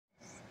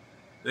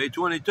Day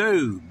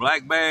 22,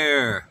 black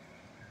bear.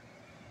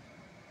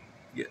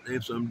 Getting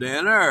him some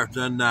dinner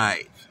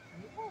tonight.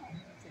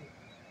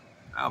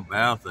 How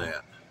about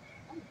that?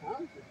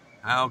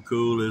 How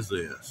cool is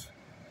this?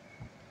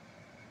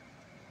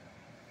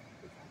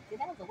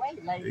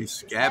 He's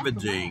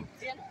scavenging.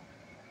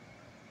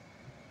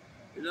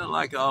 He doesn't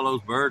like all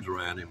those birds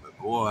around him, but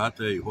boy, I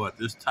tell you what,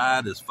 this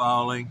tide is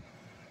falling.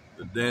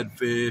 The dead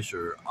fish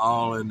are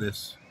all in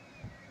this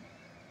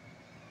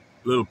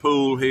little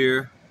pool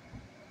here,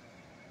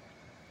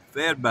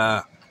 fed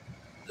by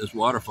this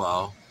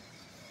waterfall.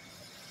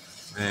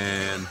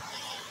 And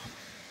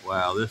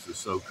wow, this is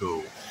so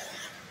cool.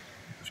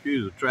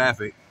 Excuse the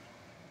traffic.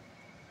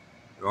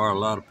 There are a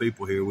lot of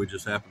people here. We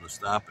just happen to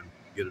stop and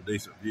get a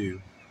decent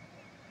view.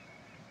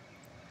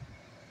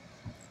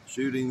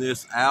 Shooting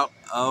this out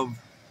of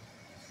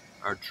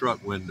our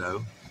truck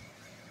window.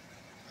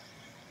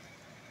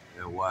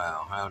 And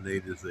wow, how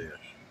neat is this?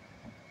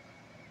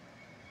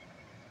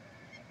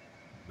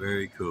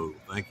 Very cool.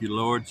 Thank you,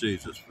 Lord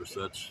Jesus, for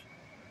such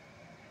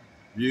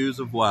views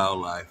of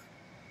wildlife.